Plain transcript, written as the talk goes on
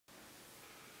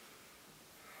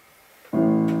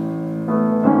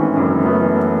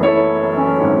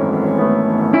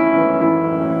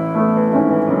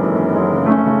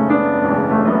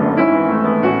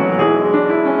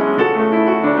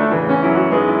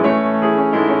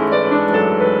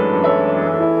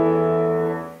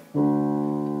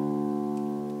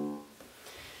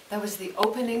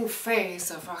phase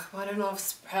of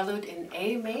Rachmaninoff's Prelude in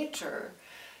A major,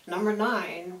 number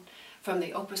 9, from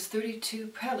the Opus 32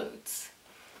 Preludes.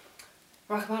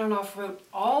 Rachmaninoff wrote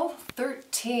all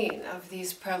 13 of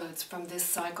these preludes from this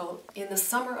cycle in the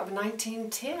summer of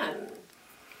 1910.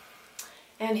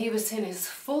 And he was in his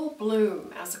full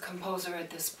bloom as a composer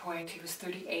at this point. He was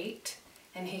 38,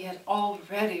 and he had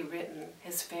already written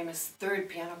his famous third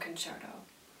piano concerto.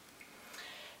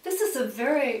 This is a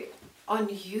very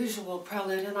unusual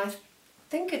prelude, and I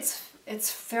think it's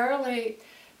fairly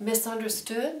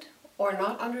misunderstood or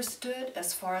not understood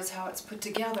as far as how it's put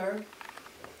together.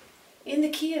 In the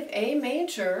key of A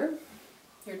major,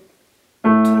 your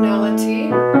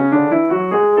tonality,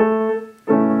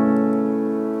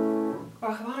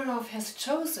 Rachmaninoff has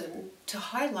chosen to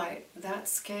highlight that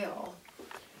scale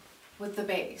with the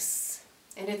bass,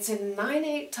 and it's in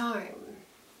 9/8 time.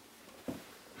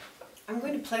 I'm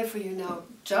going to play for you now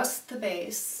just the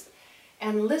bass,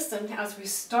 and listen as we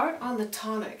start on the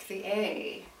tonic, the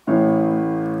A.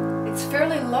 It's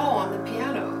fairly low on the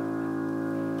piano.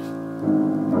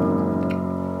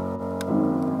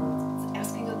 It's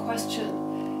asking a question.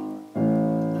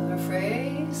 Another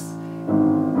phrase.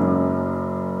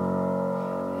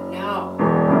 And now,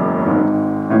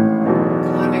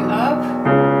 climbing up.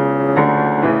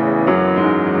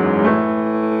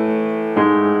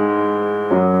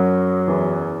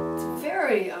 It's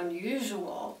very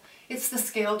unusual. It's the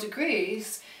scale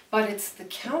degrees, but it's the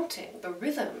counting, the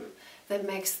rhythm, that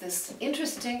makes this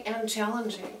interesting and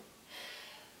challenging.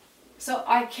 So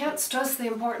I can't stress the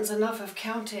importance enough of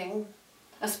counting,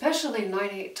 especially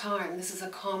 9/8 time. This is a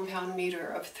compound meter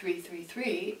of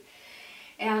 3/3/3.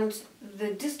 And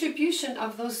the distribution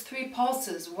of those three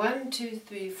pulses, 1, 2,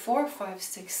 3, 4, 5,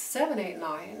 6, 7, 8,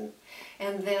 9,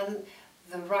 and then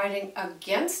the writing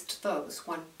against those,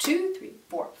 1, 2, 3,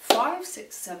 4, 5,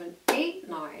 6, 7, 8,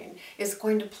 9, is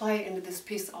going to play into this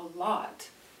piece a lot.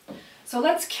 So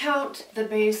let's count the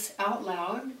bass out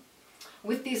loud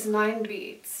with these 9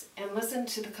 beats and listen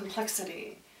to the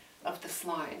complexity of this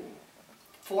line.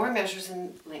 4 measures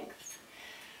in length.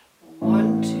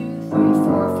 1, 2, 3,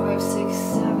 4, 5, 6,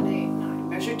 7, 8, 9.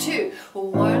 Measure 2.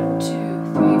 1,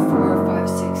 2, 3, 4, 5,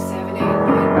 6, 7, 8,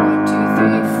 9. 1, 2,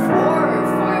 3, 4,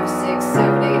 5, 6,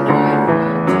 7, 8, 9.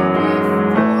 1, 2, 3,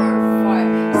 4, 5,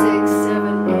 6,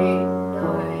 7, 8,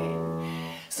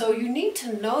 9. So you need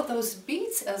to know those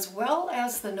beats as well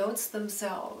as the notes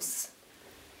themselves.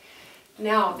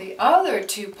 Now the other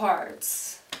 2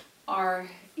 parts are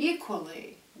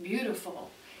equally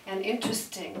beautiful and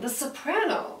interesting. The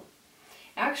soprano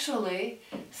actually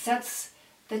sets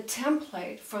the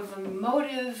template for the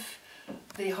motive,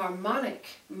 the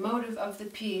harmonic motive of the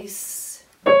piece.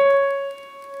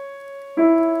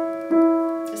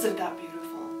 Isn't that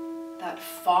beautiful? That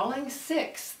falling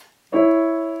sixth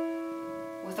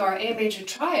with our A major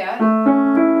triad,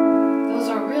 those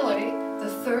are really the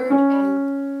 3rd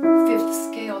and 5th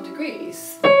scale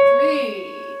degrees. 3,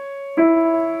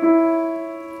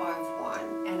 5,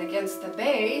 1. And against the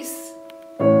bass,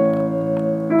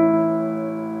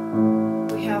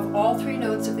 we have all 3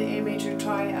 notes of the A major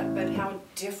triad, but how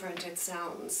different it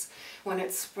sounds when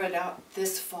it's spread out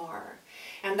this far.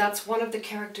 And that's one of the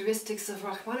characteristics of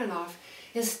Rachmaninoff,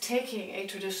 is taking a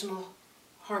traditional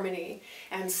harmony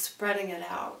and spreading it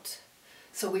out.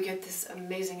 So we get this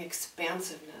amazing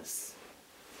expansiveness.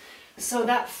 So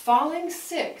that falling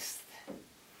sixth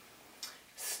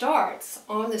starts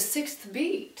on the 6th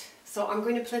beat. So I'm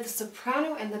going to play the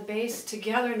soprano and the bass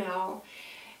together now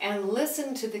and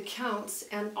listen to the counts,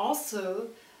 and also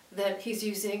that he's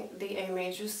using the A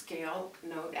major scale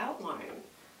note outline.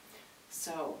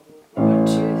 So 1,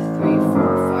 2, 3,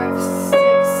 4, 5,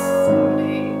 6, 7,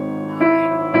 8,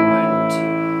 9, 1, 2,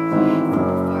 3,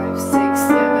 4, 5, 6,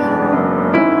 7,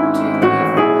 1, 2, 3,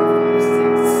 4, 5,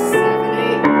 6, 7,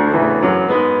 8.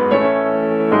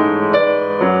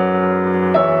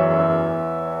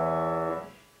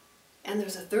 And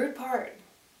there's a 3rd part.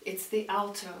 It's the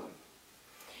alto.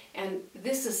 And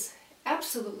this is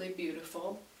absolutely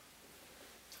beautiful.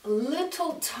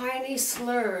 Little tiny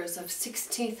slurs of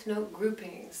 16th note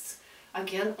groupings,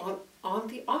 again on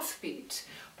the offbeat.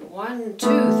 1, 2,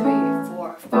 3,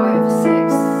 4, 5,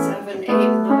 6, 7, 8,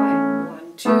 9.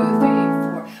 1, 2, 3,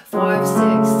 4, 5,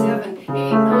 6, 7,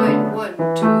 8, 9. 1, 2,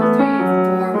 3,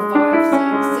 4, 5, 6,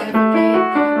 7, 8,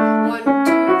 9. 1,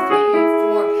 2, 3,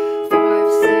 4, 5,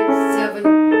 6, 7.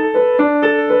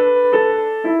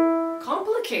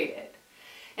 Complicated.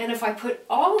 And if I put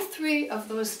all 3 of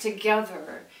those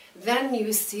together, then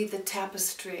you see the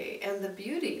tapestry and the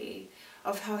beauty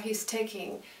of how he's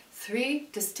taking 3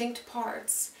 distinct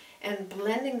parts and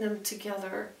blending them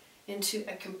together into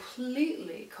a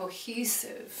completely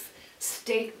cohesive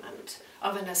statement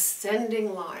of an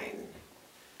ascending line.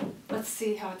 Let's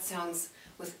see how it sounds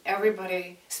with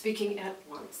everybody speaking at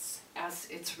once as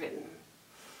it's written.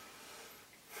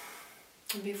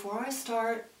 And before I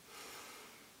start,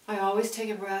 I always take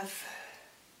a breath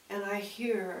and I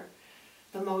hear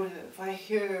the motive, I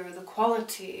hear the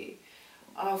quality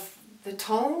of the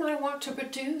tone I want to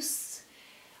produce.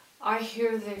 I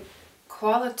hear the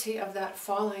quality of that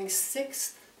falling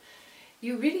sixth.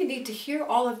 You really need to hear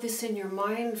all of this in your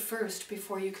mind first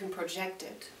before you can project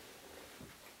it.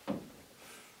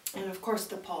 And of course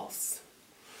the pulse.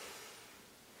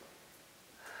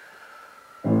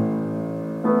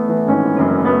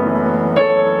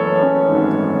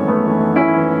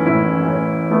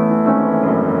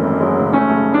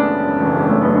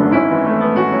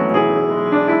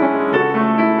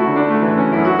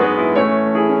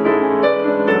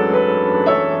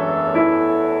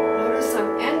 Notice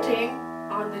I'm ending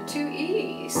on the two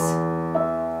E's.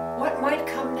 What might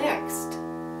come next?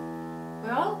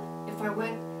 Well, if I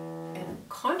went in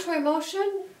contra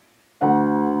motion,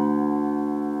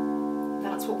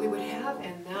 that's what we would have,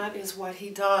 and that is what he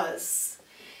does.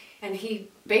 And he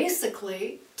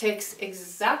basically takes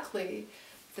exactly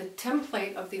the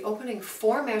template of the opening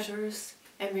four measures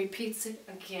and repeats it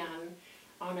again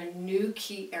on a new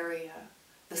key area,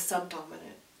 the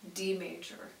subdominant, D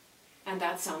major. And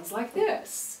that sounds like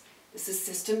this. This is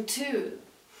system 2.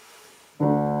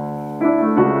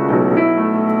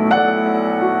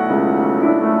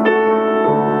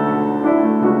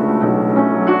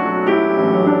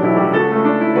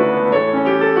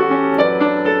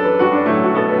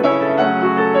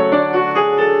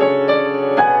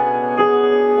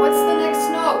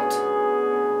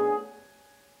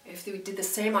 If we did the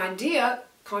same idea,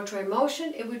 contra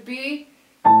motion, it would be,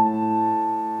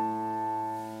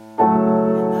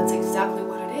 and that's exactly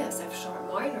what it is, F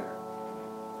sharp minor.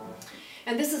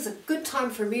 And this is a good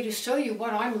time for me to show you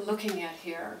what I'm looking at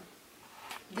here.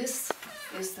 This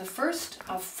is the first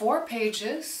of 4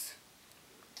 pages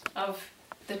of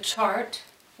the chart,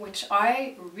 which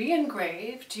I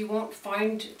re-engraved. You won't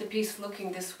find the piece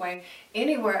looking this way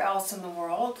anywhere else in the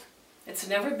world. It's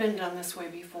never been done this way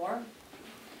before.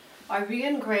 I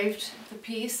re-engraved the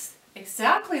piece,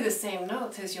 exactly the same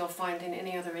notes as you'll find in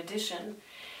any other edition,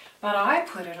 but I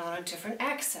put it on a different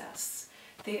axis,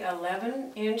 the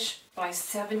 11-inch by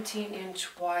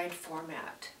 17-inch wide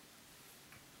format.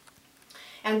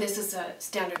 And this is a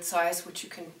standard size which you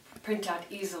can print out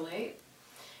easily,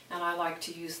 and I like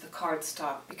to use the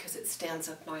cardstock because it stands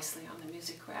up nicely on the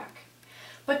music rack.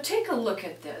 But take a look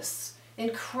at this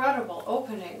incredible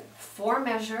opening, 4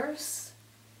 measures,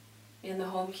 in the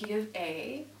home key of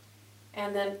A,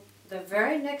 and then the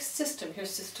very next system,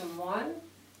 here's system 1,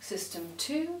 system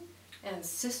 2, and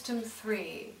system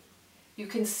 3. You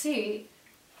can see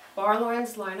bar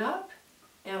lines line up,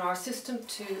 and our system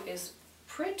 2 is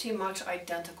pretty much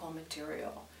identical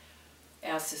material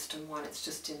as system 1, it's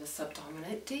just in the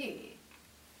subdominant D.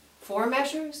 4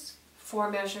 measures,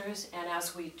 and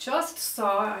as we just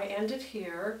saw, I ended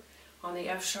here on the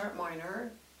F sharp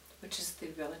minor, which is the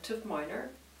relative minor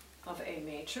of A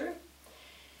major.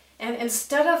 And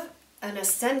instead of an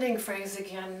ascending phrase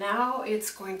again, now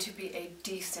it's going to be a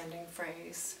descending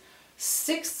phrase.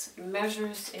 6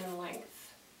 measures in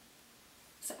length.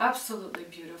 It's absolutely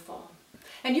beautiful.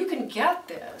 And you can get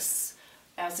this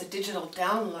as a digital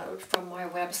download from my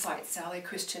website,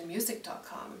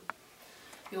 sallychristianmusic.com.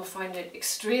 You'll find it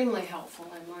extremely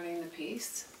helpful in learning the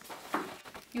piece.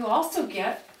 You also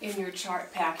get in your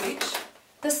chart package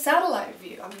the satellite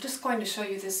view. I'm just going to show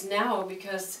you this now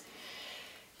because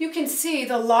you can see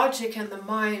the logic and the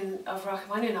mind of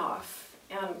Rachmaninoff.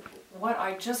 And what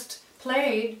I just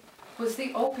played was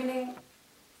the opening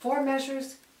 4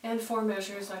 measures and 4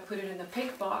 measures. I put it in the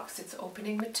pink box. It's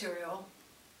opening material.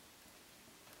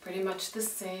 Pretty much the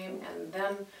same. And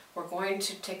then we're going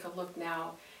to take a look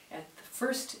now at the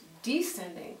first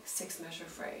descending 6 measure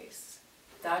phrase.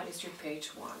 That is your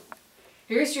page 1.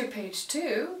 Here's your page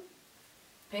 2.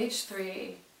 Page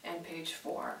 3 and page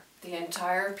 4, the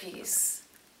entire piece,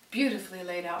 beautifully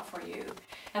laid out for you.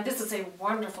 And this is a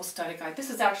wonderful study guide. This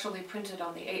is actually printed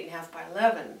on the 8.5 by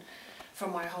 11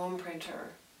 from my home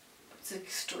printer. It's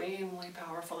extremely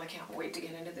powerful. I can't wait to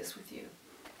get into this with you.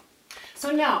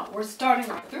 So now we're starting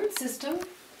our third system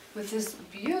with this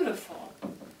beautiful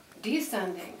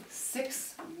descending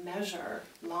 6 measure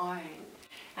line.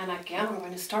 And again, I'm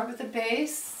going to start with the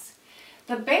bass.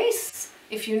 The bass,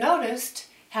 if you noticed,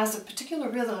 has a particular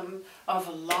rhythm of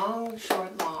long,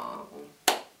 short, long.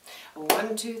 1,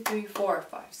 1, 2, 3, 4,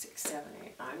 5, 6, 7,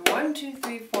 8, 9. 1, 2,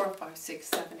 3, 4, 5, 6,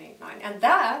 7, 8, 9. And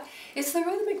that is the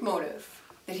rhythmic motive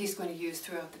that he's going to use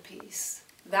throughout the piece.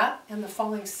 That and the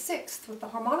falling sixth with the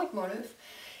harmonic motive,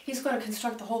 he's going to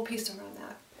construct the whole piece around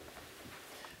that.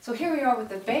 So here we are with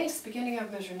the bass, beginning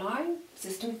of measure 9,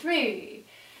 system 3.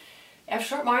 F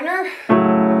sharp minor.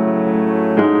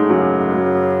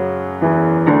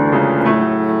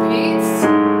 Repeats.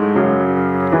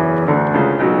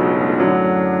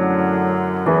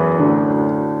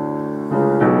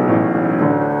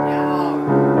 Down.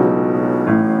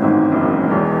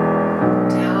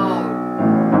 Down.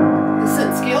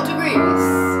 Listen, scale degrees.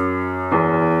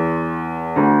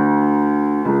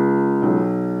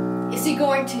 Is he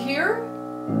going to here?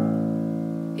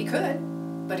 He could,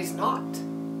 but he's not.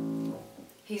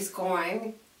 He's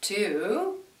going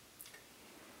to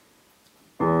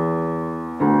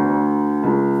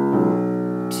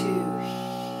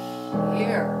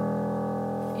here.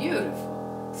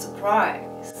 Beautiful.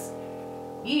 Surprise.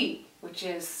 E, which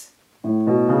is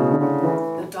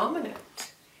the dominant.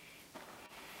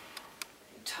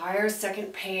 Entire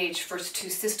second page, first two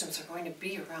systems are going to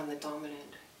be around the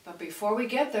dominant. But before we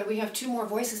get there, we have two more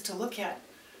voices to look at.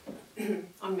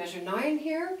 On measure 9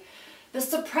 here, the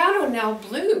soprano now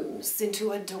blooms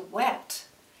into a duet.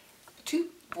 Two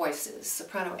voices,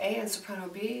 soprano A and soprano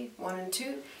B, 1 and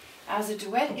 2, as a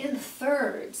duet in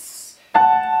thirds.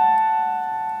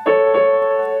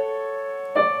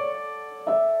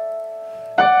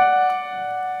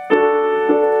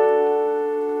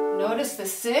 Notice the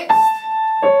sixth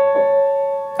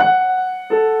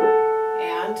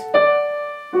and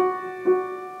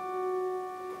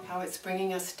how it's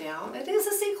bringing us down. It is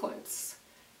a sequence,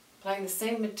 playing the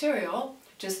same material,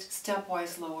 just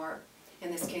stepwise lower,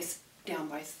 in this case down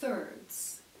by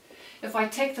thirds. If I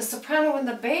take the soprano and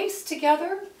the bass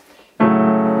together,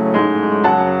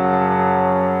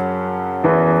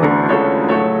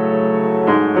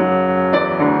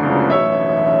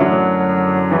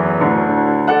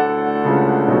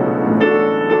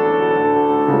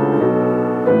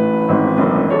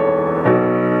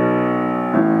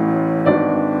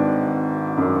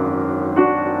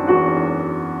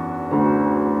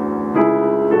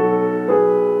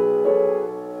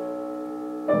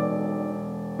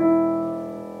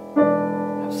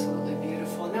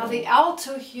 the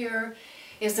alto here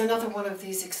is another one of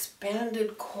these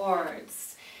expanded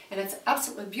chords, and it's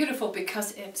absolutely beautiful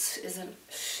because it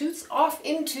shoots off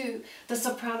into the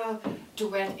soprano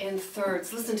duet in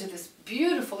thirds. Listen to this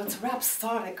beautiful, it's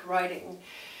rhapsodic writing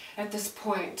at this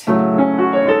point. And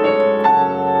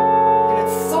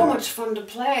it's so much fun to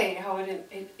play, how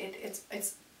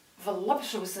it's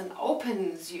voluptuous and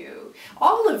opens you.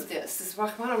 All of this is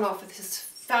Rachmaninoff with his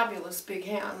fabulous big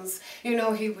hands. You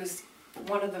know, he was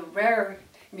one of the rare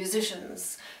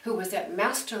musicians who was at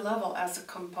master level as a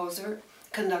composer,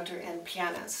 conductor, and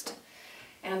pianist.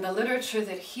 And the literature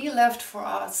that he left for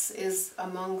us is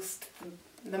amongst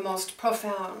the most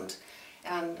profound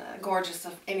and gorgeous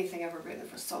of anything ever written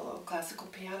for solo classical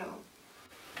piano.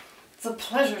 It's a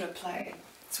pleasure to play.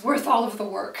 It's worth all of the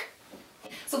work.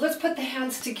 So let's put the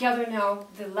hands together now,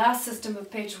 the last system of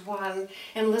page 1,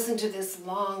 and listen to this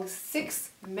long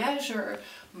 6-measure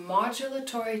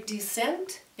modulatory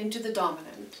descent into the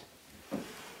dominant.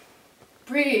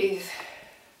 Breathe.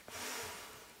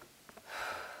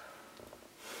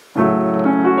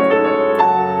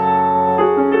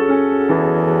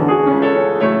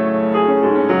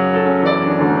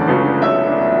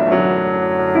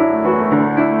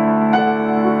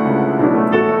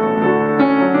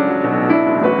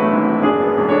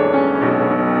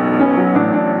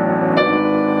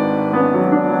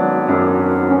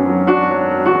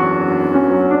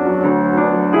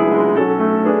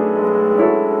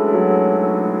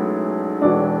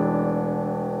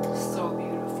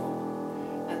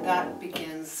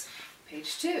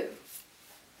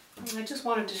 I just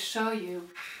wanted to show you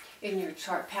in your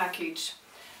chart package,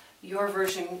 your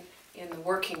version in the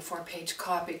working 4-page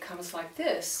copy comes like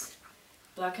this,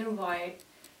 black and white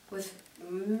with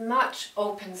much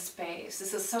open space.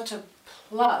 This is such a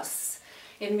plus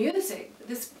in music.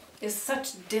 This is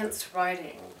such dense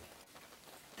writing,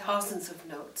 thousands of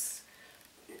notes.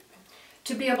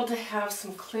 To be able to have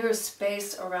some clear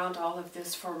space around all of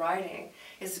this for writing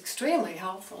is extremely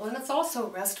helpful, and it's also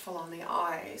restful on the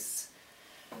eyes.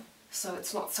 So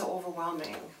it's not so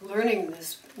overwhelming. Learning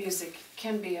this music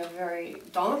can be a very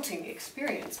daunting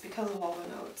experience because of all the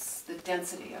notes, the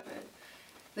density of it.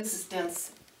 This is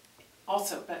dense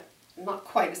also, but not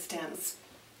quite as dense.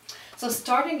 So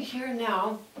starting here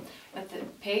now at the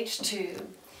page 2,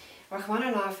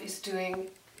 Rachmaninoff is doing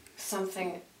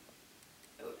something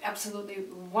absolutely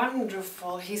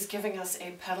wonderful. He's giving us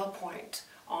a pedal point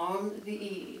on the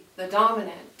E, the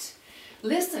dominant.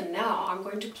 Listen now, I'm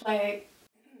going to play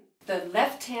the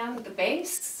left hand, the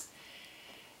bass,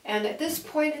 and at this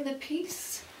point in the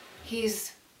piece,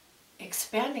 he's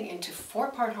expanding into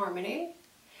 4-part harmony,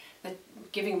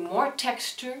 giving more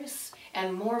textures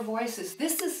and more voices.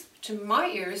 This is, to my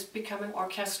ears, becoming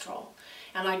orchestral.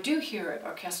 And I do hear it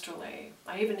orchestrally.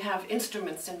 I even have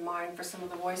instruments in mind for some of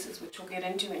the voices, which we'll get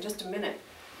into in just a minute.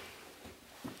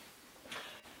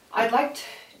 I'd like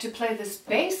to play this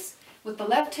bass with the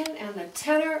left hand and the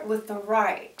tenor with the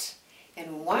right.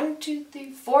 In 1, 2,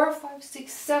 3, 4, 5,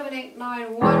 6, 7, 8,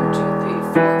 9. 1, 2, 3,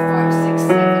 4, 5, 6,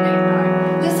 7, 8,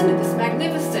 9. Listen to this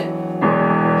magnificent. 4,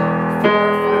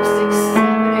 5, 6,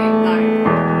 7, 8, 9.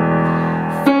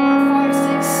 4, 5,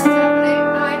 6, 7, 8,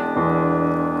 9.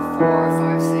 4,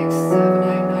 5, 6, 7,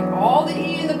 8, 9. All the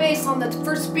E and the bass on the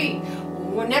first beat.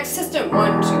 Next system.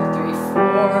 1, 2, 3, 4,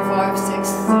 5, 6,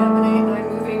 7, 8, 9.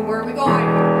 Moving. Where are we going?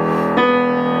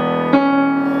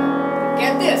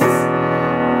 Get this.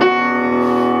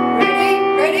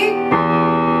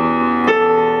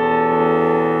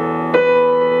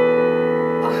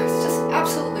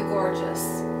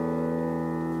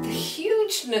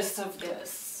 Of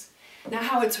this. Now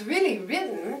how it's really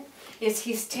written is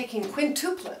he's taking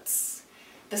quintuplets.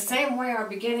 The same way our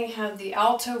beginning had the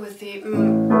alto with the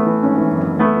 1,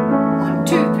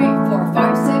 2, 3, 4,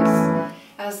 5, 6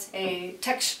 as a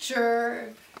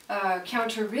texture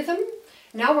counter rhythm.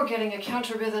 Now we're getting a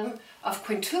counter rhythm of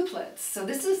quintuplets. So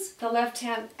this is the left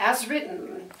hand as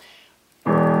written.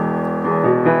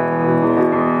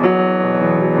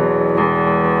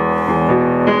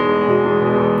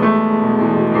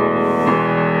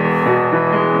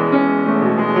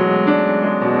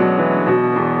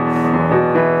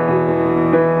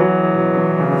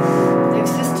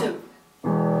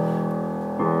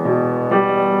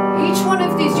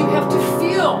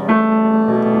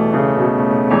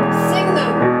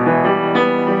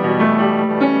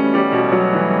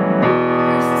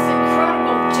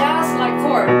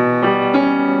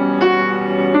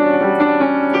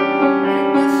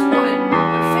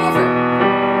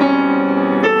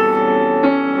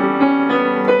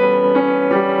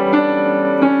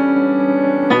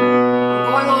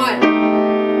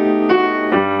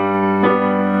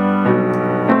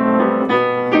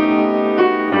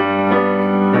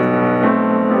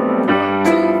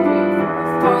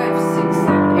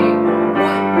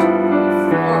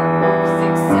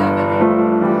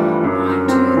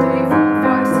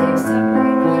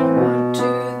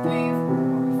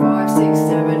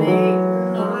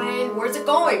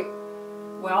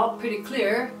 Pretty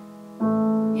clear.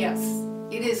 Yes,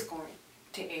 it is going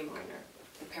to A minor,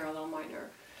 the parallel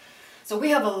minor. So we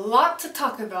have a lot to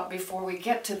talk about before we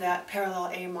get to that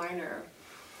parallel A minor.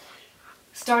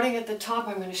 Starting at the top,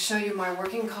 I'm going to show you my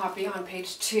working copy on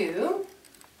page 2.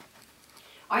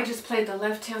 I just played the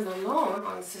left hand alone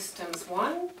on systems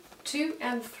 1, 2,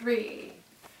 and 3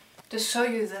 to show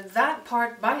you that that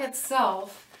part by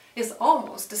itself is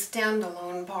almost a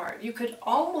standalone part. You could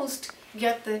almost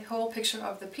get the whole picture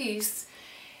of the piece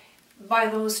by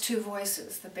those two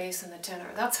voices, the bass and the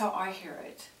tenor. That's how I hear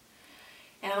it.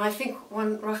 And I think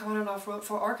when Rachmaninoff wrote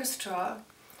for orchestra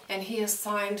and he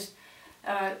assigned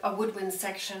a woodwind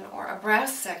section or a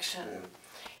brass section,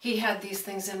 he had these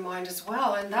things in mind as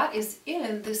well, and that is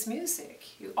in this music.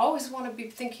 You always want to be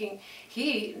thinking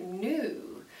he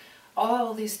knew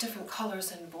all these different colors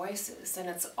and voices, and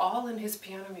it's all in his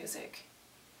piano music.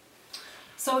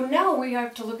 So now we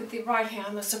have to look at the right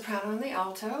hand, the soprano and the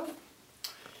alto.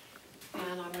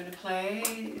 And I'm going to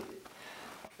play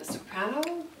the soprano.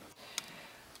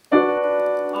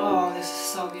 Oh, this is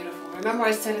so beautiful. Remember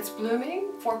I said it's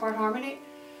blooming, 4-part harmony?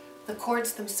 The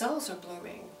chords themselves are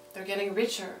blooming. They're getting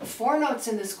richer. 4 notes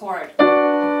in this chord.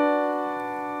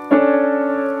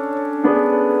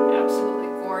 Absolutely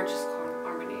gorgeous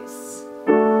harmonies.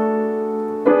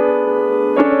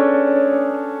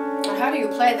 Now how do you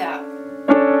play that?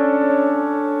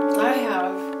 I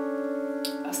have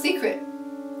a secret.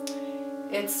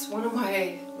 It's one of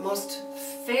my most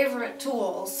favorite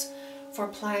tools for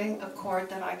playing a chord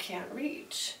that I can't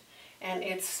reach. And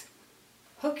it's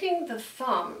hooking the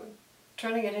thumb,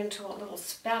 turning it into a little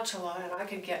spatula, and I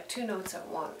can get 2 notes at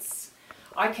once.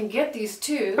 I can get these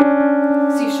two,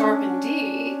 C sharp and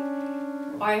D,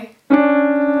 by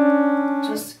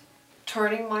just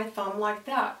turning my thumb like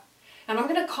that. And I'm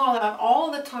going to call out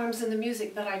all the times in the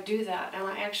music that I do that, and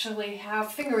I actually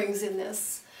have fingerings in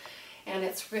this, and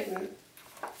it's written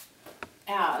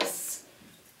as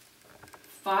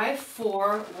 5,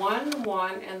 4, 1,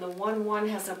 1, and the 1, 1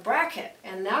 has a bracket,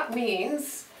 and that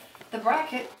means The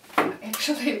bracket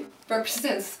actually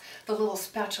represents the little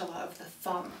spatula of the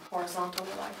thumb, horizontally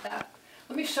like that.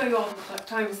 Let me show you all the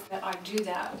times that I do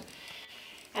that.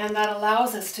 And that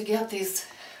allows us to get these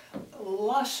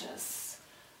luscious,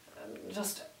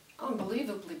 just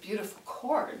unbelievably beautiful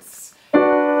chords. Here.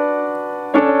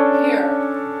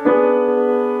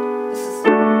 This is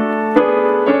here.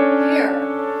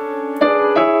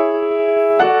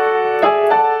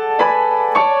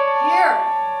 Here.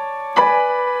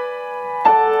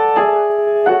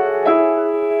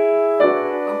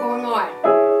 I'm going on.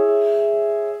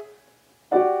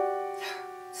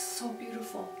 So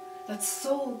beautiful. That's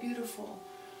so beautiful.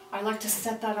 I like to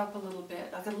set that up a little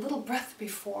bit, like a little breath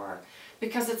before,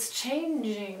 because it's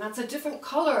changing. That's a different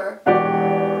color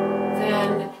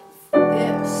than this.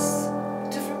 A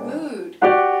different mood.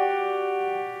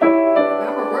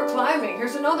 Remember, we're climbing.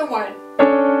 Here's another one.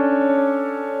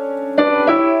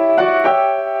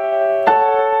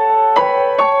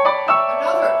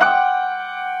 Another.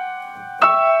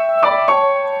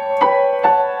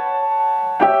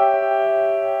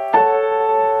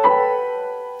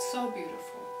 So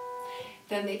beautiful.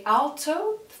 Then the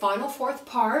alto, final fourth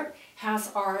part,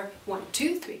 has our 1,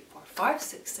 2, 3, 4, 5,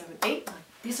 6, 7, 8, 9.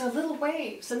 These are little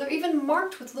waves, and they're even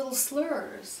marked with little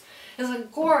slurs. There's a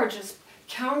gorgeous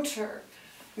counter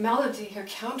melody here,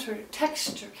 counter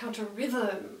texture, counter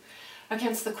rhythm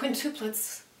against the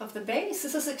quintuplets of the bass.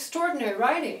 This is extraordinary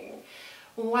writing.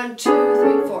 1, 2,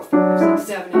 3, 4, 5, 6,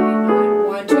 7, 8, 9.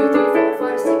 1, 2, 3, 4,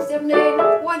 5, 6, 7, 8,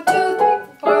 9. 1, 2, 3, 4,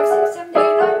 5, 6, 7, 8,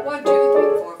 9. 1, 2, 3,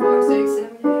 4, 5, 6,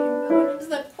 7, 8, 9. Isn't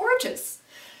that gorgeous?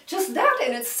 Just that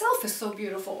in itself is so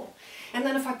beautiful. And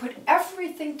then if I put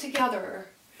everything together,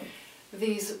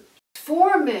 these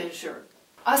 4-measure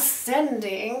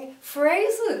ascending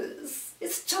phrases,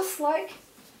 it's just like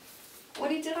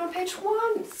what he did on page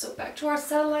 1. So back to our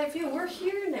satellite view, we're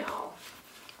here now.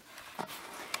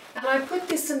 And I put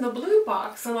this in the blue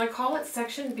box and I call it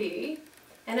section B,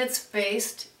 and it's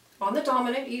based on the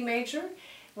dominant E major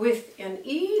with an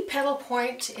E pedal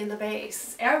point in the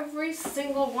bass. Every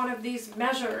single one of these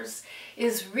measures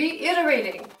is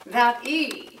reiterating that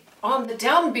E on the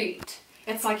downbeat.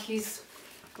 It's like he's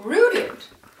rooted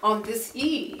on this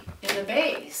E in the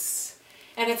bass.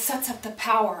 And it sets up the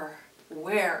power.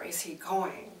 Where is he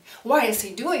going? Why is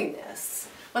he doing this?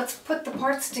 Let's put the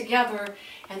parts together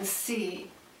and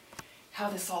see how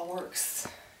this all works.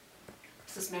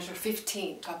 This is measure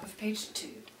 15, top of page 2.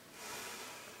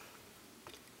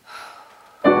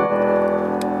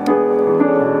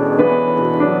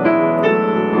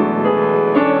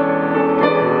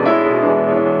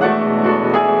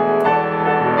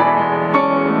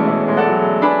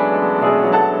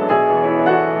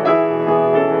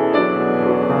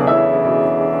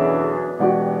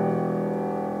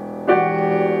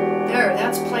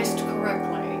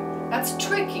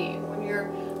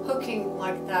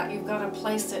 You've got to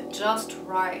place it just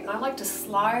right. And I like to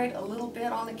slide a little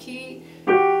bit on the key.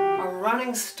 A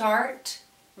running start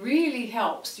really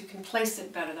helps. You can place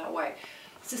it better that way.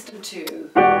 System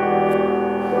 2.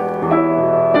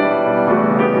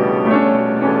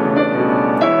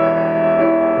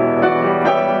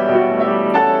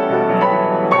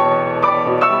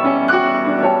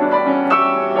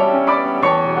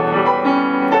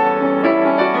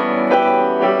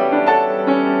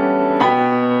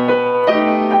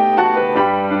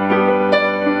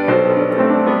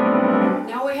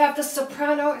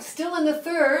 Soprano, still in the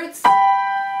thirds that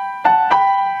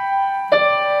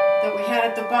we had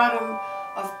at the bottom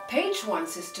of page 1,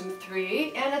 system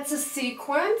 3, and it's a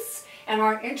sequence, and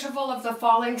our interval of the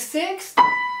falling sixth,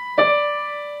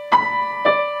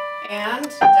 and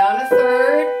down a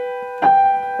third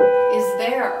is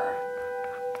there.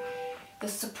 The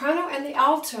soprano and the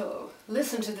alto,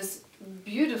 listen to this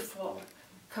beautiful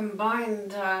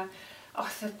combined, the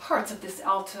parts of this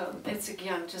alto. It's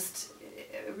again just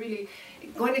really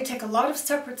going to take a lot of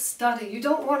separate study. You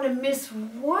don't want to miss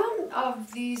one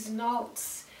of these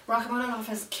notes. Rachmaninoff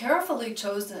has carefully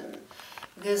chosen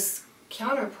this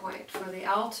counterpoint for the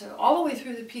alto. All the way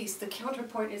through the piece, the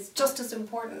counterpoint is just as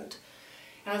important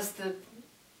as the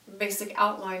basic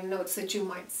outline notes that you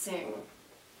might sing.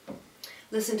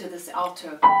 Listen to this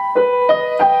alto.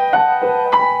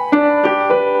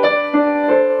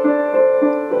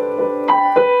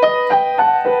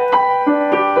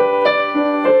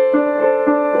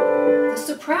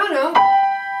 Soprano,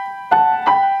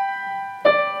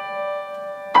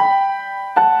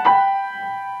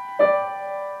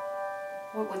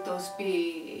 what would those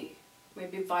be?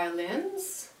 Maybe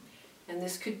violins, and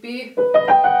this could be oh,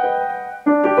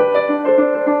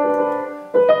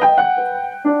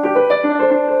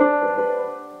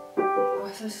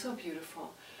 this is so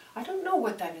beautiful. I don't know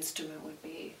what that instrument would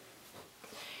be.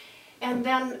 And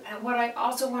then what I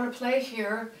also want to play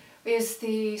here is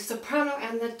the soprano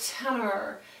and the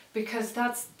tenor, because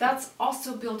that's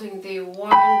also building the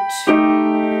 1, 2.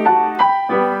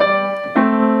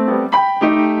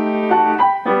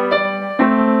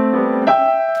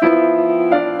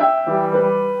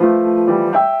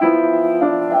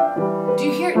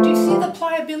 Do you see the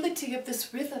pliability of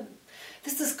this rhythm?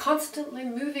 This is constantly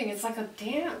moving. It's like a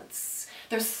dance.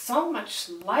 There's so much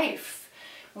life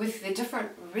with the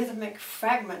different rhythmic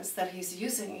fragments that he's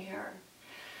using here.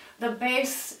 The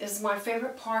bass is my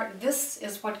favorite part. This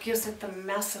is what gives it the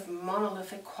massive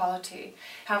monolithic quality,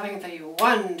 having the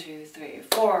 1, 2, 3,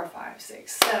 4, 5,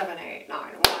 6, 7, 8, 9,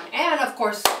 1. And of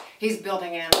course, he's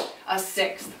building in a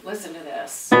 6th. Listen to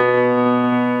this. Here's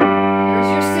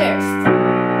your 6th.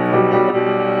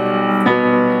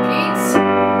 Repeats.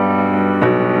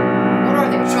 What are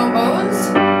they? Trombones?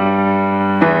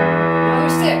 Another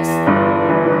 6th.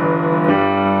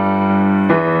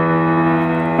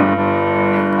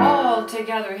 And all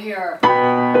together here.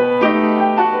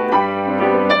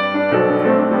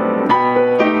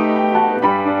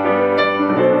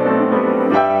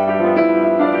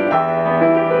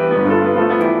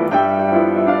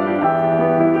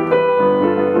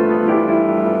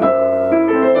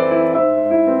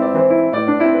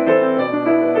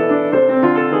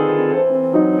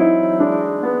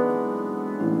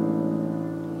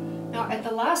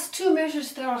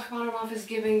 Rachmaninoff is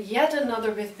giving yet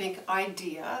another rhythmic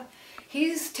idea.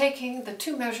 He's taking the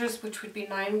 2 measures, which would be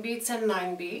 9 beats and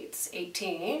 9 beats,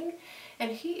 18,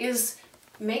 and he is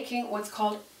making what's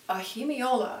called a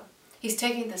hemiola. He's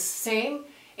taking the same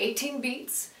 18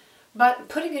 beats, but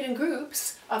putting it in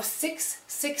groups of 6,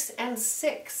 6, and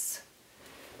 6.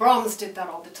 Brahms did that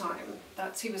all the time.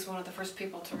 He was one of the first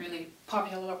people to really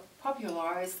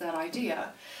popularize that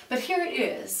idea. But here it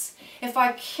is. If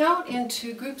I count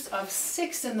into groups of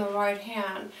 6 in the right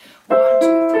hand, 1, 2,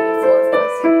 3, 4,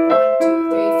 5, 6, 1, 2,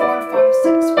 3, 4, 5,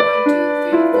 6, 1, 2,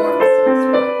 3, 4, 5, 6,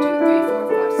 1, 2, 3, 4,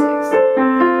 5,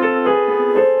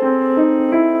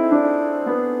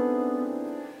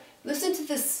 6. Listen to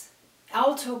this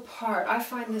alto part. I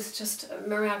find this just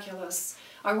miraculous.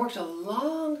 I worked a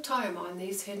long time on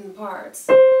these hidden parts.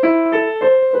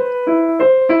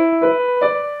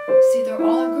 See, they're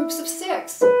all in groups of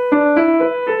 6. And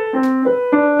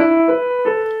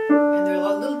they're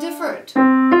a little different.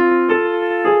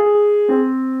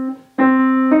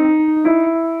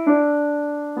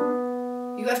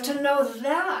 You have to know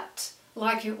that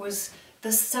like it was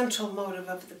the central motive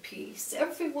of the piece.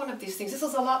 Every one of these things, this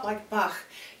is a lot like Bach.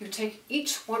 You take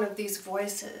each one of these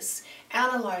voices,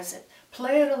 analyze it,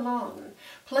 play it alone,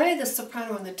 play the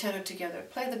soprano and the tenor together,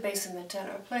 play the bass and the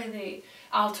tenor, play the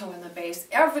alto and the bass,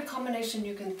 every combination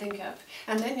you can think of,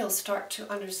 and then you'll start to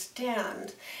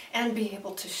understand and be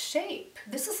able to shape.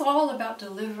 This is all about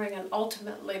delivering an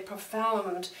ultimately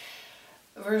profound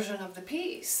version of the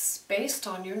piece, based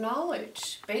on your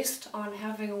knowledge, based on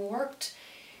having worked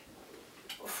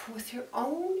with your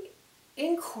own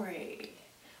inquiry.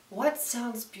 What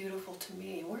sounds beautiful to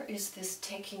me? Where is this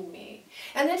taking me?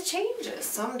 And it changes.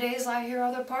 Some days I hear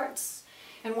other parts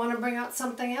and want to bring out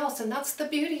something else, and that's the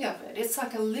beauty of it. It's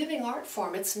like a living art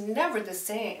form. It's never the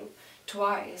same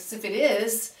twice. If it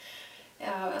is,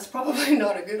 that's probably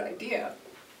not a good idea.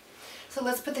 So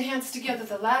let's put the hands together.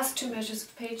 The last 2 measures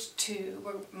of page 2,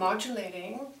 we're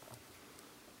modulating.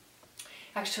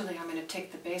 Actually, I'm going to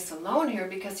take the bass alone here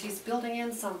because he's building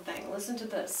in something. Listen to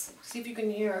this. See if you can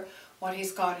hear what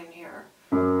he's got in here.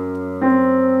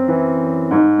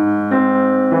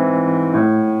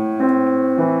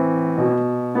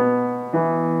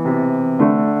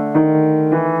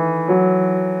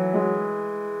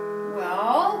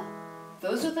 Well,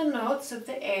 those are the notes of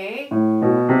the A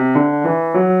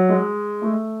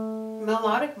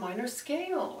melodic minor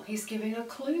scale. He's giving a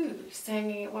clue. He's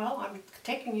saying, well, I'm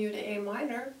taking you to A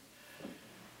minor.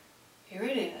 Here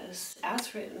it is,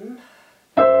 as written.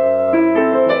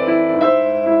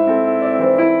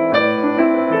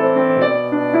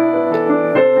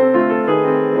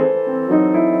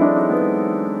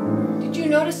 Did you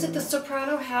notice that the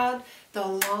soprano had the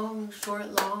long, short,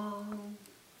 long?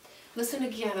 Listen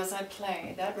again as I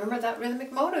play. Remember that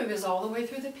rhythmic motive is all the way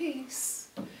through the piece.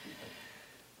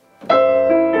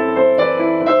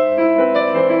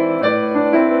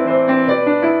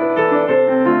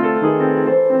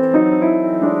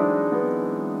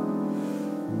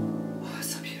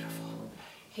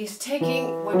 He's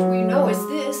taking what we know is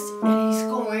this, and he's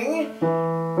going.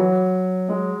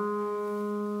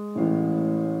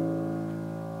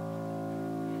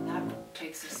 And that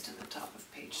takes us to the top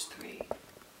of page 3.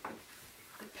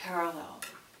 The parallel.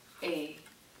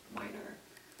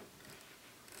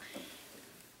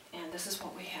 this is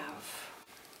what we have.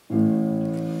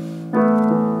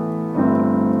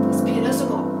 It's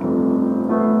pianissimo.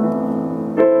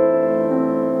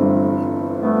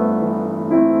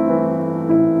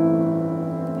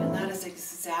 And that is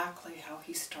exactly how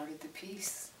he started the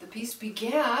piece. The piece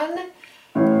began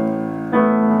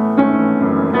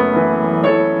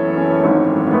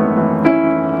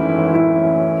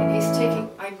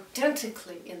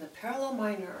identically in the parallel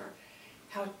minor,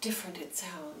 how different it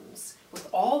sounds. With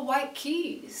all white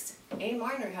keys, A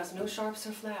minor has no sharps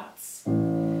or flats.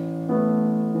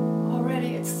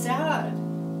 Already it's sad.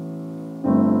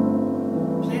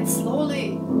 Play it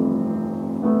slowly.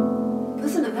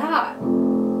 Listen to that.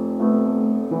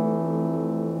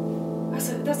 I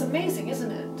said, that's amazing,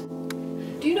 isn't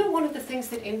it? Do you know one of the things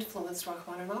that influenced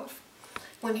Rachmaninoff?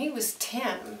 When he was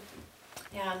 10,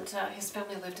 and his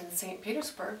family lived in St.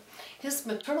 Petersburg, his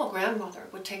maternal grandmother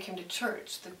would take him to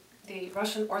church, the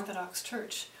Russian Orthodox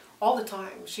Church, all the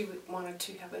time. She wanted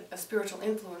to have a spiritual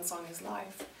influence on his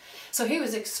life. So he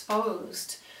was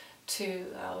exposed to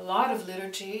a lot of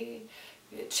liturgy,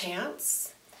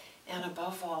 chants, and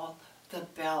above all, the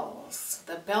bells.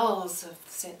 The bells of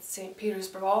St.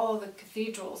 Petersburg, all the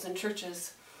cathedrals and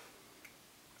churches.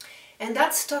 And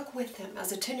that stuck with him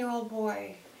as a 10-year-old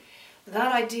boy.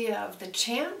 That idea of the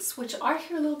chants, which I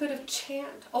hear a little bit of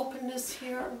chant, openness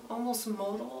here, almost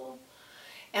modal,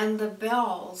 and the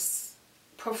bells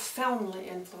profoundly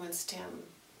influenced him.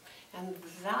 And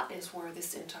that is where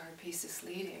this entire piece is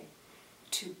leading,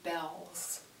 to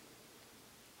bells.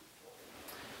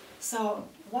 So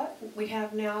what we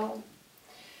have now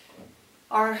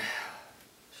are,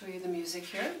 show you the music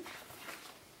here.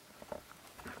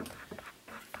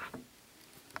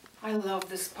 I love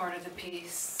this part of the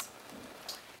piece.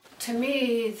 To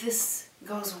me, this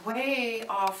goes way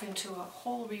off into a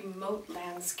whole remote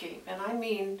landscape, and I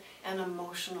mean an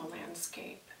emotional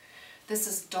landscape. This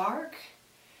is dark,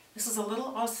 this is a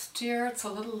little austere, it's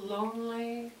a little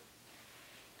lonely.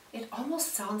 It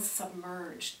almost sounds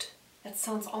submerged. It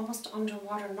sounds almost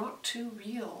underwater, not too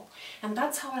real. And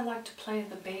that's how I like to play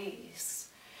the bass.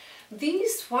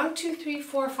 These 1, 2, 3,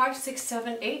 4, 5, 6,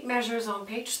 7, 8 measures on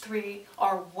page 3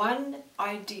 are one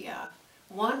idea.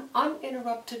 One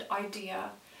uninterrupted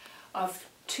idea of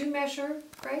 2-measure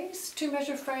phrase,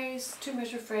 2-measure phrase,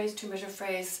 2-measure phrase, 2-measure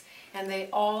phrase, and they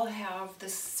all have the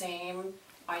same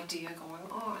idea going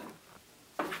on.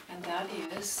 And that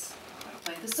is, I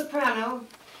play the soprano,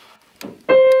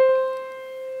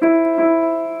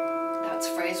 that's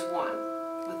phrase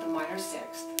 1 with the minor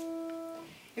 6th.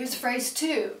 Here's phrase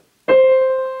 2.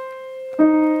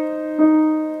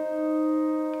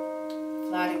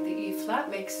 Flatting the E flat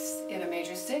makes it a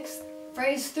major 6th.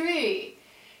 Phrase 3.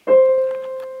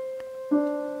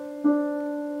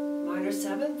 Minor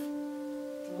 7th.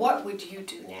 What would you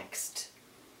do next?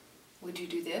 Would you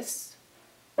do this?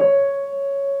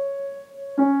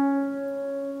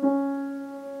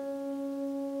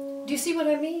 Do you see what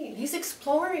I mean? He's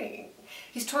exploring.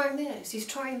 He's trying this, he's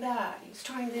trying that, he's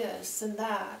trying this and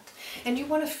that. And you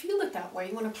want to feel it that way,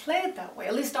 you want to play it that way.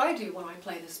 At least I do when I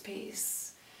play this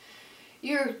piece.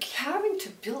 You're having to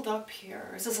build up here.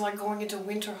 This is like going into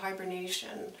winter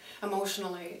hibernation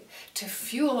emotionally to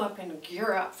fuel up and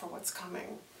gear up for what's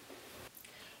coming.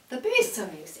 The bass on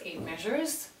these 8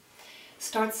 measures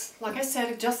starts, like I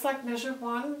said, just like measure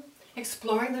 1,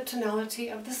 exploring the tonality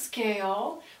of the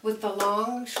scale with the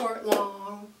long, short,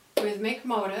 long, rhythmic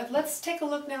motive. Let's take a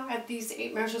look now at these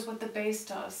 8 measures, what the bass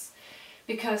does.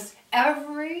 Because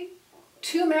every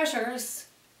 2 measures,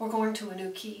 we're going to a new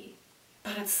key.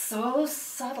 But it's so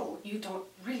subtle, you don't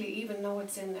really even know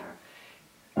it's in there.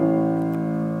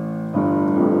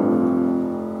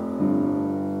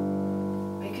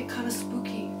 Make it kind of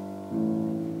spooky,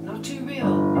 not too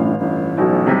real.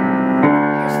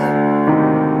 Here's the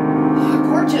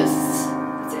gorgeous.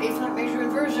 It's an A flat major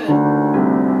inversion.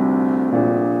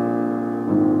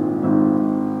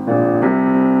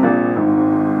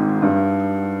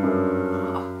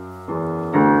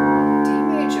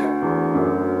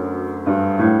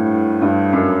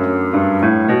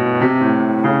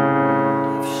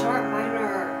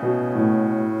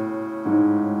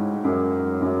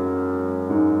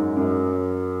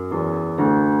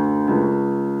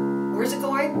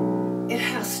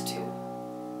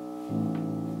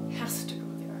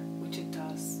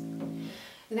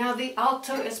 Now the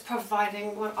alto is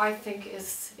providing what I think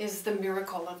is the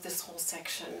miracle of this whole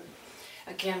section.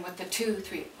 Again with the 2,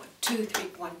 3, 1, 2, 3,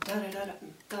 1, da da da da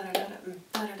da da da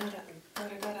da da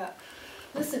da da da.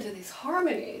 Listen to these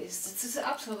harmonies. This is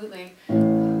absolutely. I'm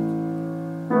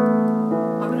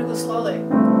going to go slowly.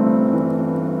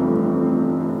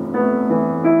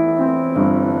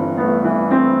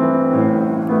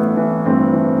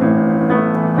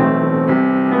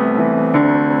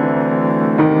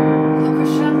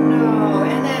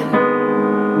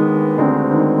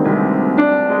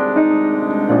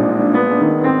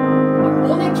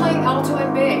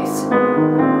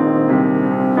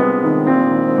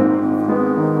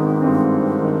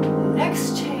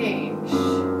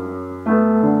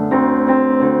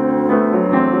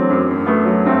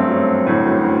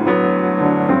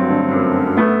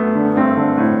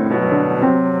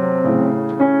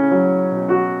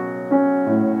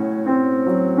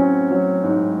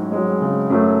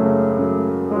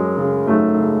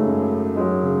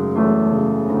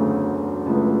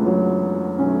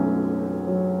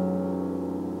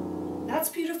 That's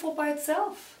beautiful by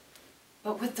itself.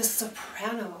 But with the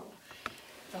soprano,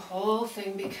 the whole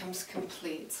thing becomes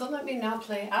complete. So let me now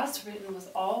play as written with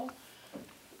all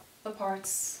the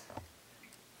parts.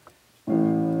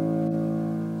 And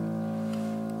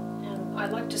I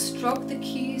like to stroke the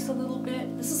keys a little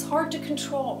bit. This is hard to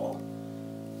control.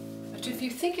 But if you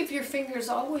think of your fingers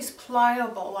always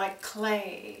pliable like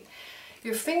clay,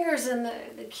 your fingers and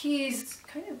the keys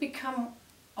kind of become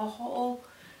a whole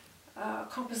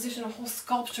composition, a whole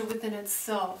sculpture within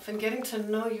itself. And getting to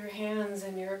know your hands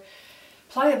and your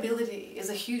pliability is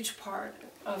a huge part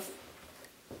of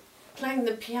playing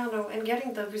the piano and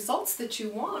getting the results that you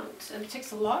want. And it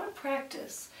takes a lot of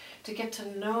practice to get to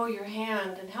know your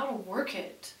hand and how to work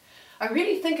it. I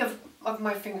really think of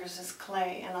my fingers as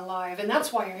clay and alive, and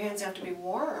that's why your hands have to be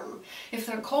warm. If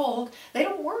they're cold, they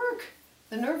don't work.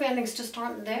 The nerve endings just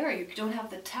aren't there. You don't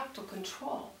have the tactile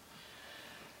control.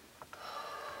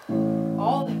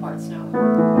 All the parts now.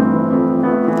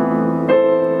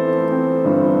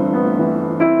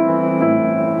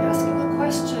 Asking a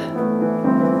question.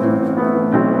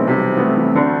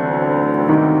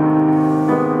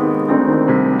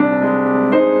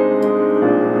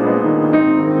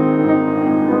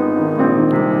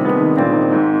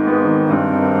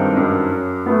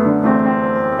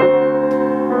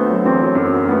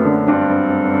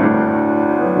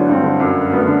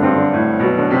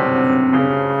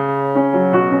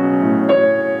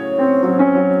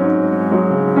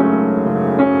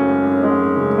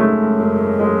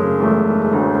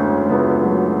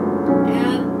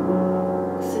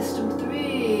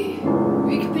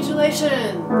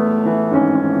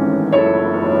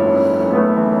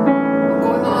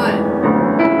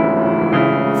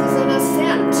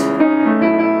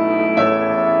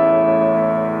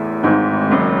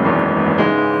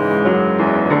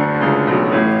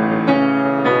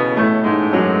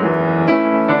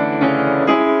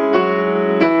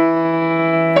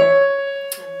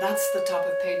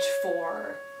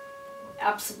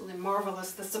 Absolutely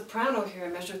marvelous. The soprano here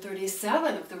in measure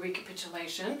 37 of the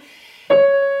recapitulation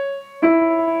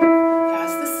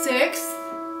has the sixth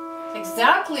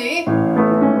exactly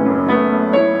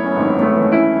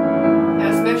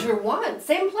as measure 1.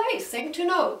 Same place, same two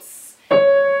notes.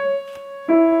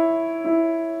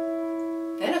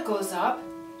 Then it goes up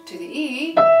to the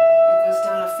E, it goes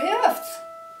down a fifth,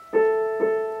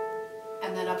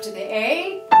 and then up to the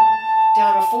A,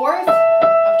 down a fourth,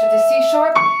 up to the C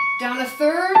sharp, down a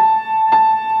third.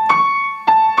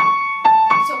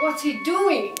 So what's he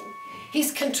doing?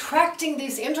 He's contracting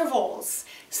these intervals.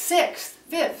 Sixth,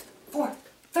 fifth, fourth,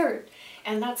 third.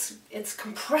 And it's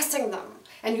compressing them.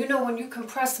 And you know when you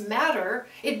compress matter,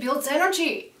 it builds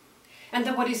energy. And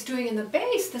then what he's doing in the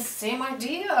bass, the same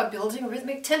idea of building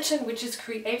rhythmic tension, which is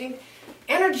creating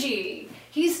energy.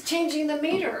 He's changing the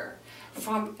meter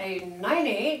from a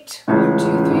 9/8, 1, 2,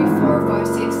 3, 4, 5,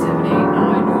 6, 7, 8,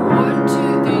 9, 1,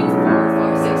 2, 3, 4,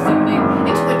 5, 6, 7, 8,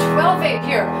 into a 12/8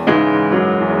 here.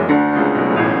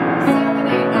 7,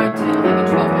 8, 9, 10, 11,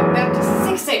 12, and back to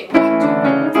 6/8. 1, 2,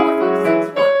 3, 4, 5,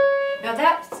 6, 1. Now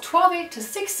that's 12/8 to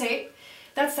 6/8.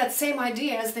 That's that same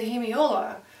idea as the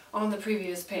hemiola on the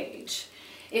previous page.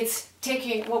 It's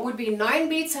taking what would be 9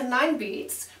 beats and 9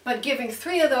 beats, but giving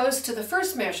 3 of those to the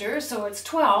first measure, so it's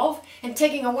 12, and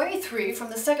taking away 3 from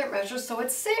the second measure, so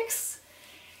it's 6.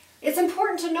 It's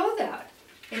important to know that.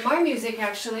 In my music,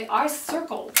 actually, I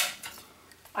circled.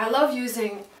 I love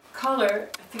using color.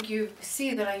 I think you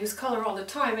see that I use color all the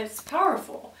time. It's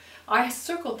powerful. I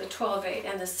circled the 12/8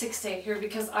 and the 6/8 here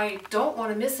because I don't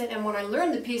want to miss it, and when I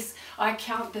learn the piece, I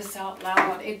count this out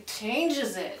loud. It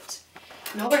changes it.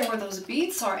 Knowing where those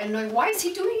beats are and knowing why is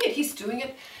he doing it? He's doing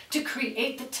it to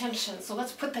create the tension. So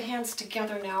let's put the hands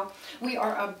together now. We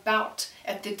are about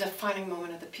at the defining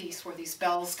moment of the piece where these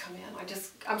bells come in.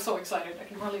 I'm so excited. I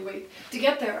can hardly wait to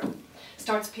get there.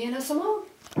 Starts pianissimo.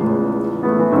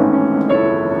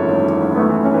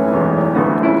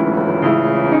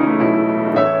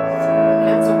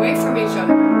 Hands away from each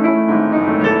other.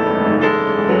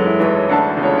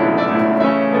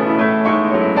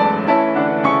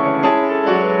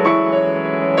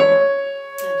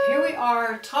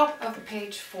 Top of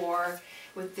page 4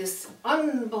 with this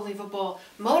unbelievable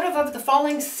motive of the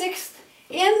falling sixth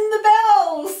in the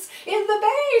bells, in the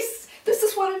bass. This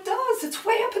is what it does. It's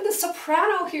way up in the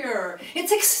soprano here.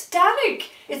 It's ecstatic.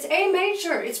 It's A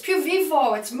major. It's più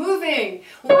vivo. It's moving.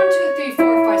 1, 2, 3,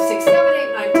 4, 5, 6, 7,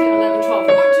 8, 9, 10, 11, 12.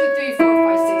 1, 2, 3, 4,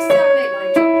 5, 6, 7, 8,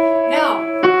 9, 12. Now,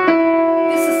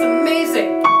 this is amazing.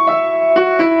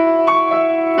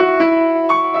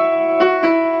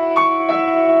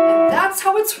 That's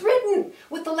how it's written,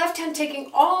 with the left hand taking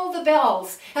all the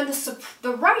bells and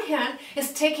the right right hand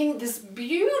is taking this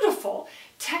beautiful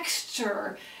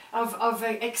texture of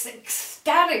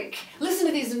ecstatic. Listen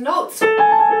to these notes.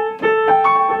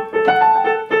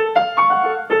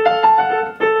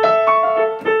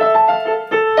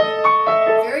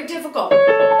 Very difficult.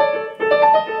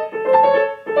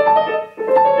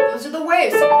 Those are the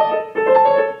waves.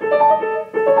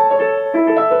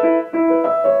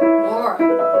 More.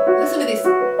 Listen to these.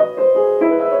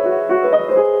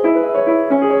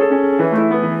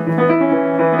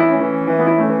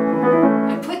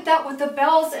 And put that with the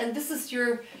bells, and this is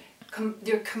your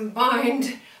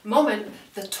combined moment,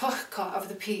 the tochka of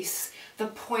the piece, the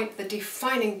point, the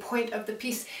defining point of the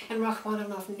piece. And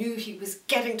Rachmaninoff knew he was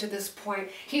getting to this point.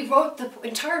 He wrote the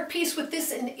entire piece with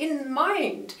this in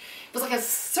mind. It was like a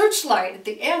searchlight at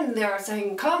the end there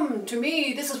saying, come to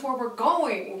me, this is where we're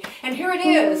going. And here it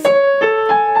is.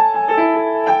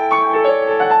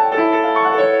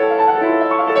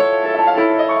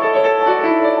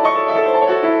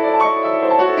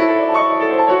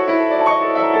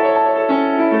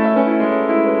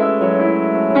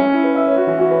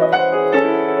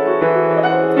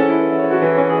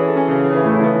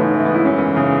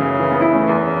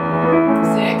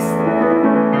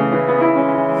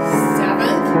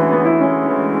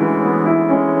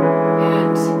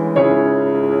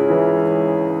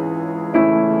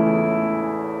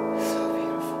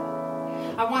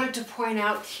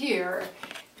 Out here,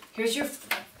 here's your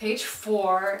page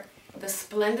 4, the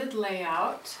splendid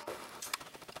layout.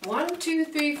 1, 2,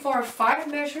 3, 4, 5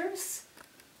 measures.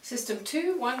 System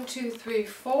 2, 1, 2, 3,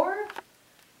 4.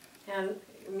 And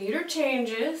meter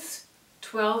changes.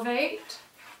 12/8,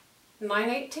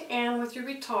 9/8 to N with your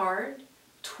retard,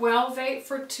 12/8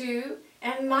 for 2,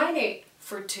 and 9/8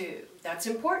 for 2. That's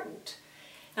important.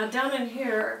 Now down in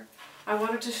here, I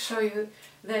wanted to show you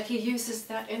that he uses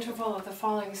that interval of the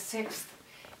falling sixth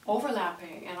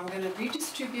overlapping, and I'm going to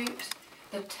redistribute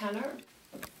the tenor.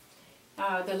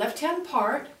 The left-hand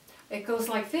part, it goes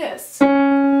like this.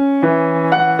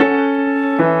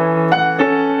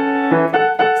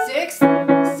 6,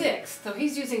 6. So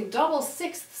he's using double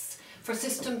sixths for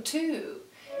system 2.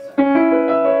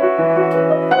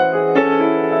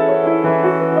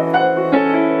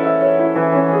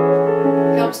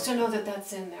 Helps to know that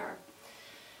that's in there.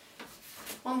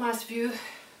 One last view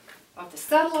of the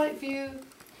satellite view,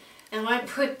 and I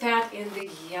put that in the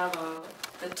yellow,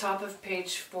 the top of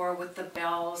page 4 with the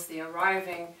bells, the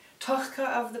arriving tochka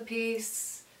of the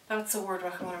piece, that's the word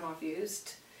Rachmaninoff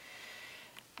used,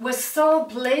 was so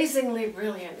blazingly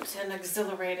brilliant and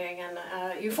exhilarating and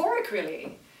euphoric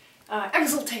really.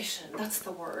 Exultation, that's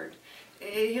the word.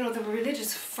 You know, the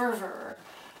religious fervor,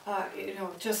 you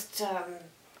know, just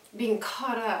being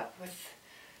caught up with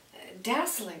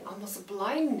dazzling, almost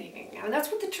blinding. I mean, that's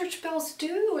what the church bells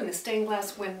do in the stained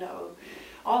glass window.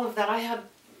 All of that. I had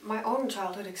my own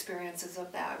childhood experiences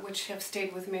of that, which have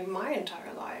stayed with me my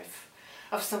entire life,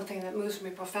 of something that moves me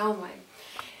profoundly.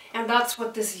 And that's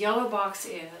what this yellow box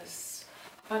is.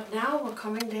 But now we're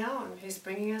coming down. He's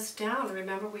bringing us down.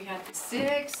 Remember, we had the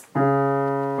 6th,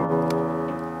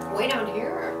 way down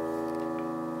here.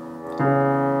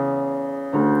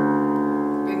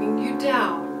 Bringing you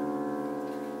down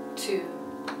to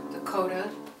the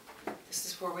coda. This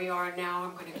is where we are now.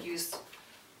 I'm going to use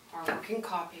our working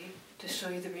copy to show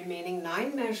you the remaining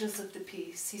 9 measures of the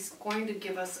piece. He's going to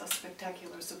give us a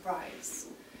spectacular surprise.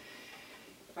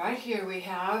 Right here we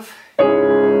have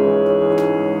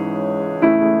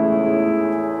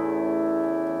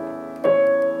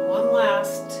one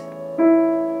last,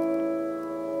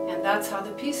 and that's how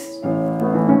the piece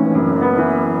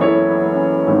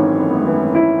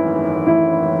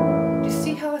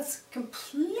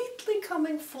completely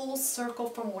coming full circle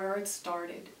from where it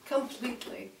started.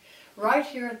 Completely. Right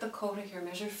here at the coda here,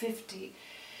 measure 50,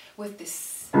 with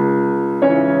this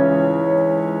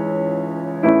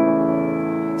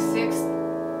 6th.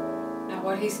 Now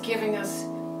what he's giving us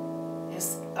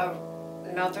is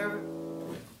another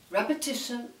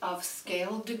repetition of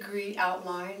scale degree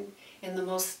outline in the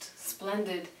most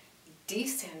splendid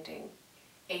descending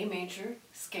A major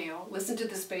scale. Listen to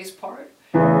this bass part.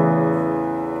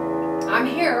 I'm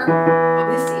here on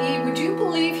this E. Would you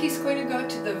believe he's going to go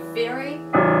to the very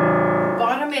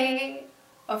bottom A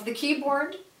of the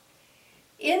keyboard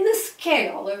in the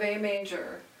scale of A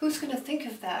major? Who's going to think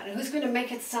of that? And who's going to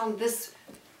make it sound this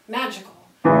magical?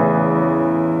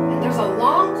 And there's a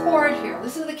long chord here.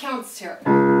 Listen to the counts here.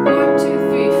 1, 2,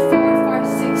 3, 4, 5,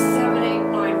 6, 7, 8,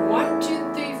 9. 1,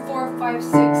 2, 3, 4, 5,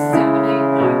 6, 7, 8,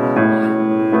 9.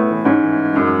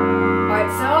 1. By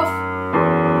itself.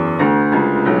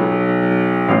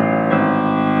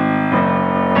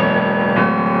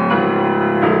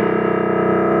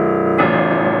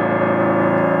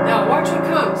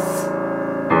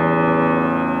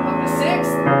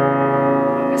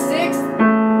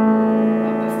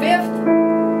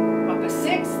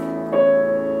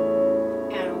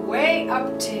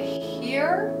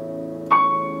 here.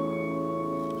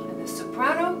 And the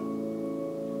soprano,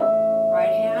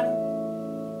 right hand.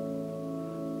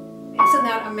 Isn't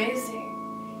that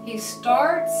amazing? He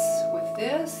starts with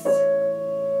this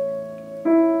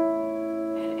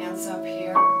and ends up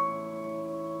here.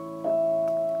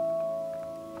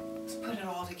 Let's put it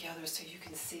all together so you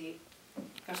can see.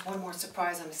 There's one more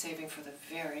surprise I'm saving for the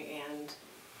very end.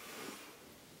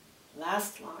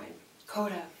 Last line,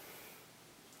 coda.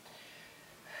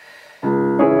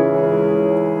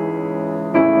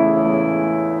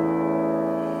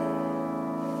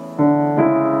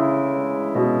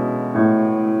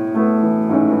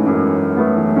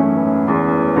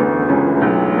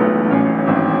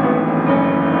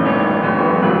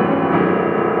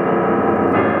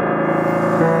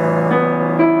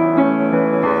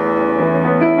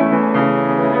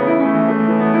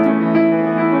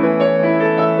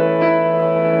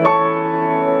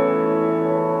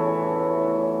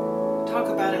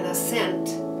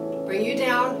 Bring you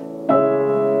down,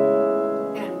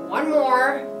 and one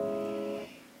more,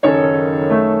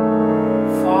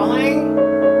 falling,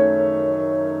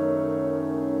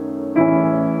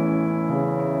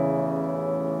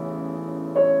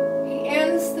 he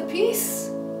ends the piece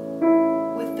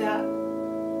with that,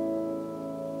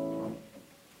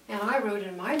 and I wrote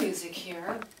in my music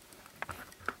here,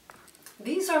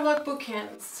 these are like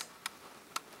bookends,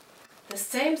 the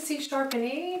same C sharp and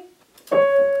E,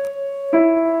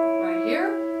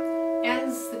 here,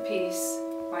 ends the piece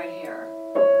right here.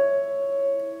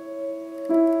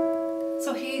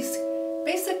 So he's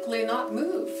basically not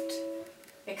moved,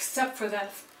 except for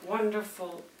that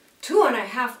wonderful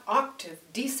 2.5 octave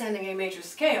descending A major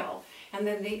scale, and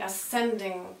then the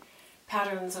ascending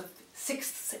patterns of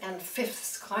sixths and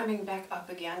fifths climbing back up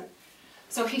again.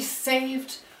 So he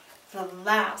saved the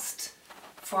last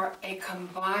for a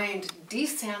combined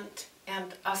descent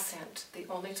and ascent, the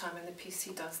only time in the piece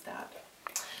he does that.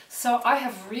 So I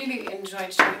have really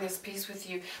enjoyed sharing this piece with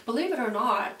you. Believe it or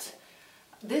not,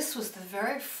 this was the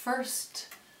very first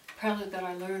prelude that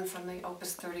I learned from the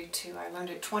Opus 32. I learned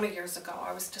it 20 years ago.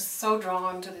 I was just so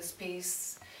drawn to this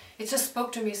piece. It just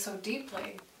spoke to me so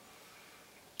deeply.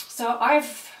 So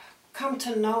I've come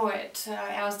to know it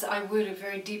as I would a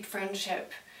very deep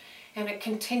friendship, and it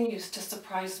continues to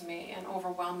surprise me and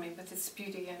overwhelm me with its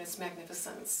beauty and its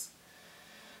magnificence.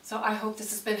 So I hope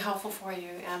this has been helpful for you,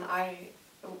 and I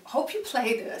hope you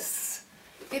play this.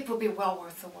 It will be well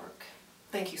worth the work.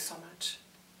 Thank you so much.